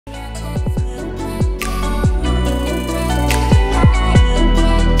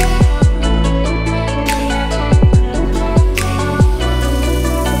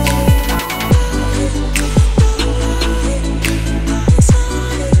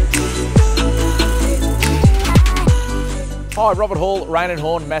Hi, Robert Hall, Rain and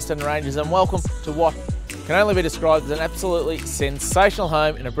Horn, Maston Rangers, and welcome to what can only be described as an absolutely sensational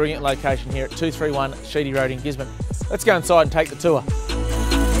home in a brilliant location here at 231 Sheedy Road in Gisborne. Let's go inside and take the tour.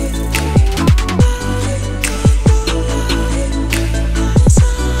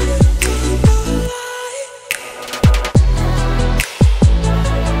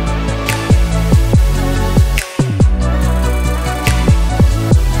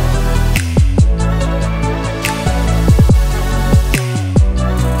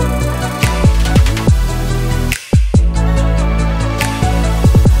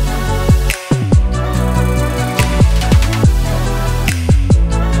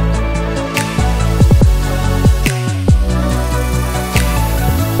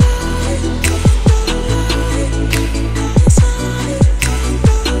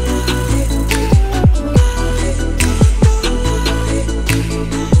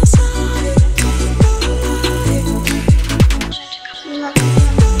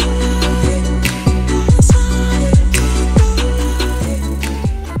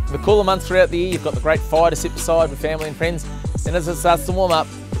 The cooler months throughout the year, you've got the great fire to sit beside with family and friends. Then as it starts to warm up,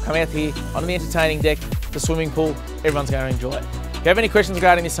 you'll come out here on the entertaining deck, the swimming pool. Everyone's going to enjoy it. If you have any questions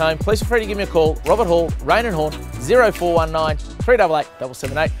regarding this home, please feel free to give me a call. Robert Hall, Rain and Horn, 0419 388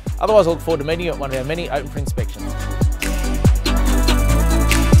 778. Otherwise, I look forward to meeting you at one of our many open for inspections.